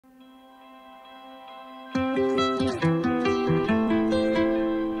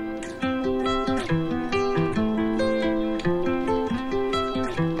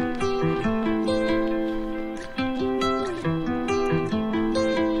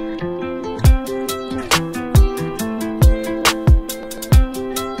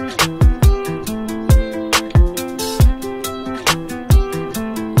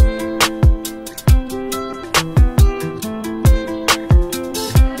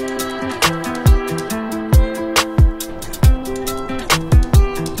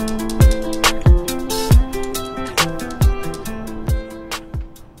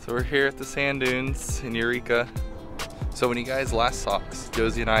sand dunes in Eureka. So when you guys last saw us,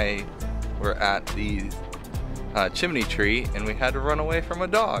 Josie and I were at the chimney tree and we had to run away from a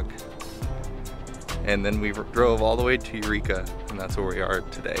dog. And then we drove all the way to Eureka, and that's where we are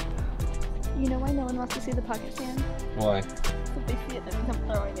today. You know why no one wants to see the pocket sand? Why? If they see it, then we come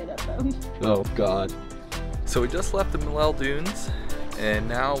throwing it at them. Oh God. So we just left the Millel Dunes, and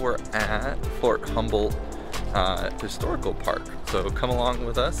now we're at Fort Humboldt Historical Park. So come along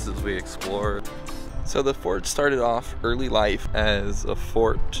with us as we explore. So the fort started off early life as a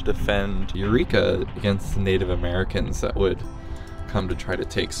fort to defend Eureka against the Native Americans that would come to try to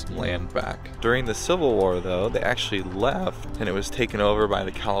take some land back. During the Civil War though, they actually left and it was taken over by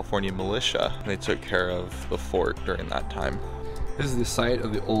the California militia. They took care of the fort during that time. This is the site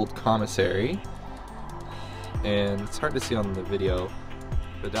of the old commissary, and it's hard to see on the video,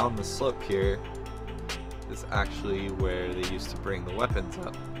 but down the slope here is actually where they used to bring the weapons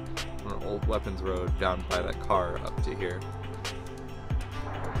up. On an old weapons road down by that car up to here.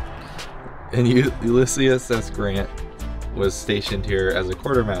 And Ulysses S. Grant was stationed here as a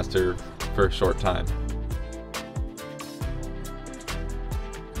quartermaster for a short time.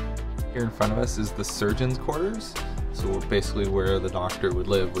 Here in front of us is the surgeon's quarters, so basically where the doctor would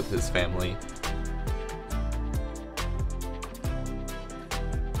live with his family.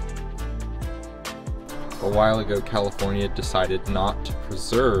 A while ago, California decided not to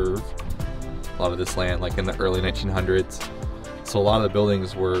preserve a lot of this land, like in the early 1900s. So a lot of the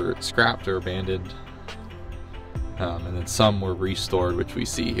buildings were scrapped or abandoned. And then some were restored, which we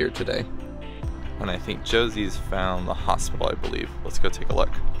see here today. And I think Josie's found the hospital, I believe. Let's go take a look.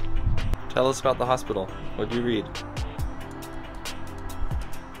 Tell us about the hospital. What did you read?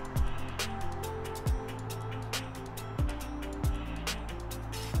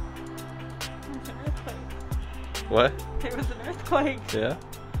 What? There was an earthquake. Yeah.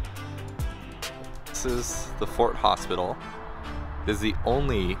 This is the Fort Hospital. It is the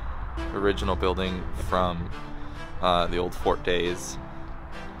only original building from the old fort days.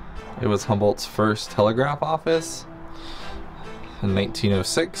 It was Humboldt's first telegraph office in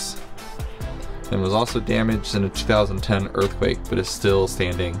 1906 and was also damaged in a 2010 earthquake, but is still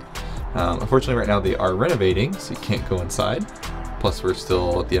standing. Unfortunately right now they are renovating, so you can't go inside. Plus we're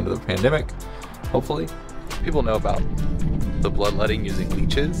still at the end of the pandemic, hopefully. People know about the bloodletting using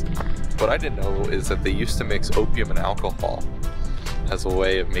leeches. What I didn't know is that they used to mix opium and alcohol as a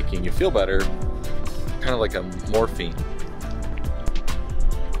way of making you feel better, kind of like a morphine.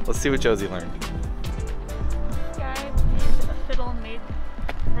 Let's see what Josie learned. This guy made a fiddle made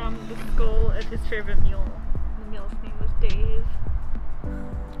from the skull and history of a mule. The mule's name was Dave.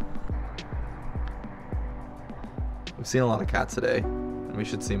 We've seen a lot of cats today, and we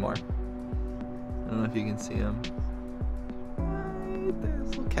should see more. I don't know if you can see him. Right there's a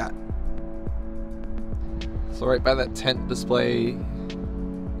little cat. So right by that tent display,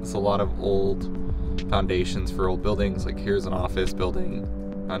 there's a lot of old foundations for old buildings. Like here's an office building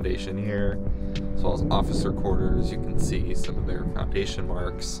foundation here, as well as officer quarters. You can see some of their foundation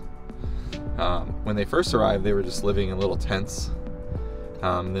marks. When they first arrived, they were just living in little tents.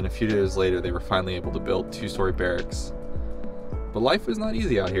 Then a few years later, they were finally able to build two-story barracks. But life was not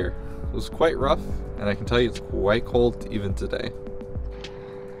easy out here. It was quite rough, and I can tell you it's quite cold even today.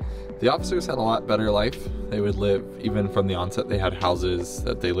 The officers had a lot better life. They would live, even from the onset, they had houses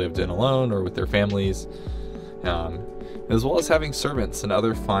that they lived in alone or with their families, as well as having servants and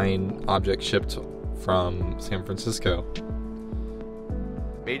other fine objects shipped from San Francisco.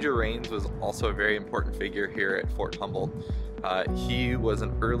 Major Rains was also a very important figure here at Fort Humboldt. He was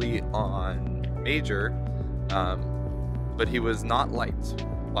an early on major, but he was not liked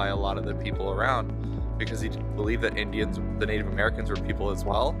by a lot of the people around because he believed that Indians, the Native Americans, were people as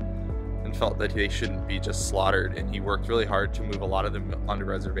well, and felt that they shouldn't be just slaughtered, and he worked really hard to move a lot of them onto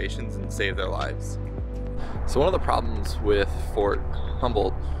reservations and save their lives. So one of the problems with Fort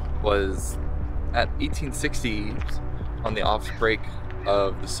Humboldt was at 1860s, on the outbreak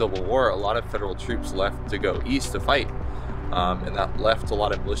of the Civil War, a lot of federal troops left to go east to fight, and that left a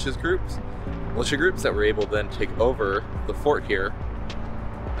lot of militia groups that were able to then take over the fort here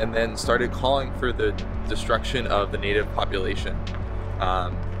and then started calling for the destruction of the native population.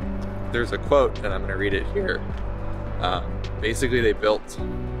 There's a quote, and I'm going to read it here. Basically, they built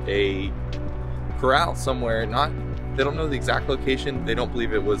a corral somewhere, they don't know the exact location, they don't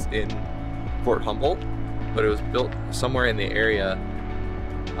believe it was in Fort Humboldt, but it was built somewhere in the area,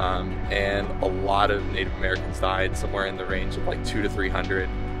 and a lot of Native Americans died, somewhere in the range of like 200 to 300.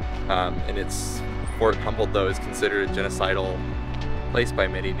 And Fort Humboldt, though, is considered a genocidal place by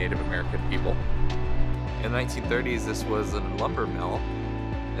many Native American people. In the 1930s, this was a lumber mill,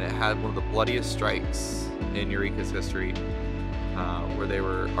 and it had one of the bloodiest strikes in Eureka's history, where they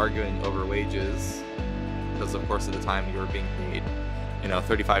were arguing over wages, because of course at the time you were being paid,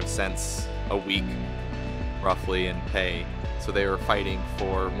 35 cents a week roughly in pay. So they were fighting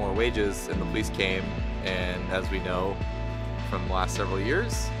for more wages, and the police came, and as we know from the last several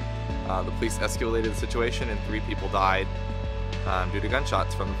years, the police escalated the situation and 3 people died due to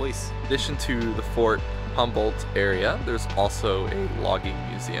gunshots from the police. In addition to the Fort Humboldt area, there's also a logging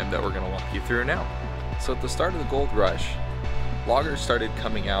museum that we're going to walk you through now. So at the start of the gold rush, loggers started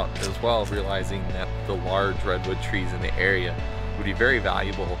coming out as well, realizing that the large redwood trees in the area would be very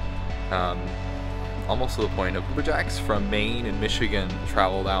valuable, almost to the point of lumberjacks from Maine and Michigan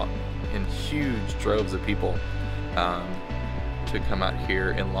traveled out in huge droves of people to come out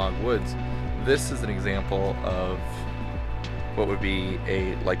here and log woods. This is an example of what would be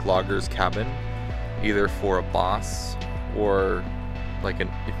a logger's cabin, either for a boss or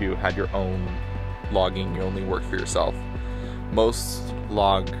if you had your own logging, you only work for yourself. Most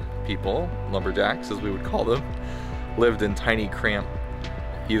log people, lumberjacks as we would call them, lived in tiny cramped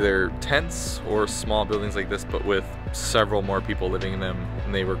either tents or small buildings like this, but with several more people living in them,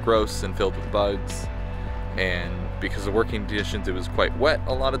 and they were gross and filled with bugs, and because of working conditions it was quite wet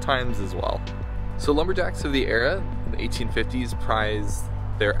a lot of times as well. So lumberjacks of the era in the 1850s prized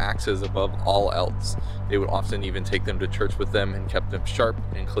their axes above all else. They would often even take them to church with them and kept them sharp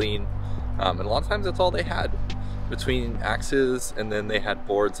and clean, and a lot of times that's all they had between axes, and then they had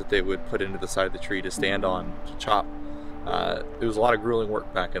boards that they would put into the side of the tree to stand on to chop. It was a lot of grueling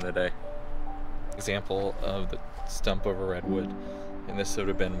work back in the day. Example of the stump of a redwood, and this would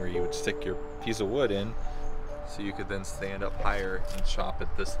have been where you would stick your piece of wood in so you could then stand up higher and chop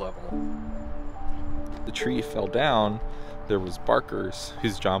at this level. The tree fell down, there was barkers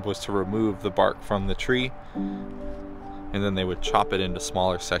whose job was to remove the bark from the tree, and then they would chop it into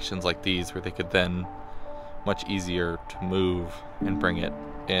smaller sections like these, where they could then much easier to move and bring it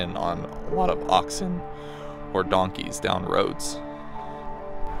in on a lot of oxen or donkeys down roads.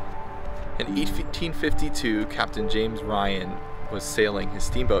 In 1852, Captain James Ryan was sailing his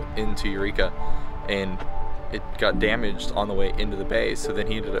steamboat into Eureka, and it got damaged on the way into the bay, so then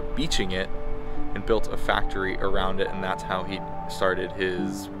he ended up beaching it and built a factory around it, and that's how he started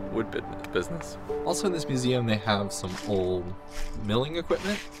his wood business. Also in this museum they have some old milling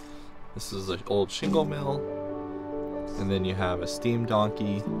equipment. This is an old shingle mill, and then you have a steam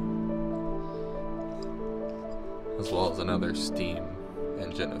donkey, as well as another steam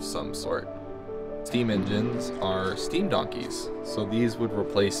engine of some sort. Steam engines are steam donkeys, so these would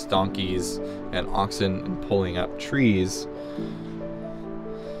replace donkeys and oxen in pulling up trees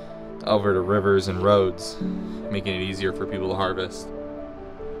over to rivers and roads, making it easier for people to harvest.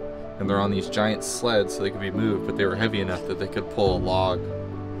 And they're on these giant sleds so they could be moved, but they were heavy enough that they could pull a log.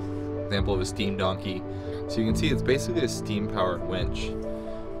 Example of a steam donkey. So you can see it's basically a steam powered winch.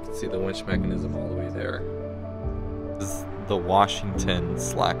 You can see the winch mechanism all the way there. This is the Washington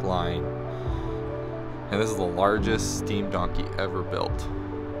slack line, and this is the largest steam donkey ever built.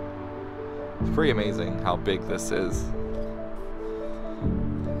 It's pretty amazing how big this is.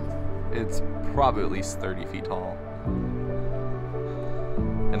 It's probably at least 30 feet tall.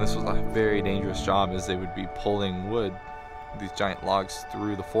 And this was a very dangerous job, as they would be pulling wood, these giant logs,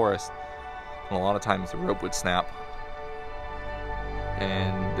 through the forest, and a lot of times the rope would snap,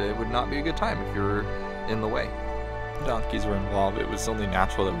 and it would not be a good time if you were in the way. Donkeys were involved. It was only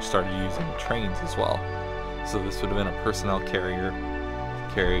natural that we started using trains as well. So this would have been a personnel carrier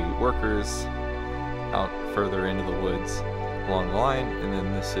to carry workers out further into the woods along the line, and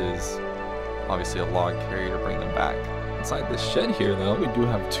then this is obviously a log carrier to bring them back. Inside this shed here though, we do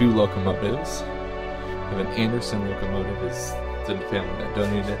have 2 locomotives. We have an Anderson locomotive, is the family that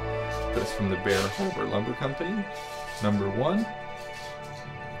donated it, but it's from the Bear Harbor Lumber Company, number 1.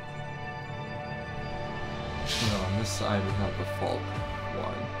 And on this side we have the Falk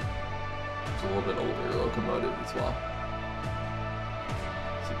 1. It's a little bit older locomotive as well.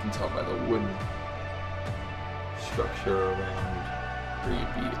 So you can tell by the wooden structure around where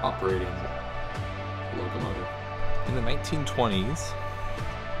you'd be operating the locomotive. In the 1920s,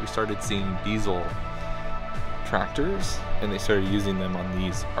 we started seeing diesel tractors, and they started using them on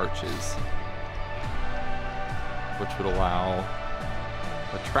these arches, which would allow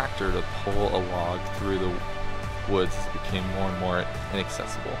a tractor to pull a log through the woods as it became more and more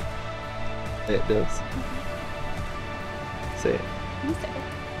inaccessible. It does. Say it. You say it.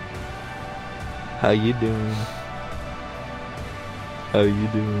 How you doing? How you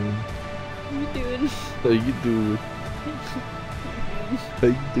doing? How you doing? How you doing? How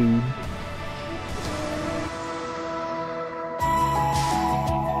you doing?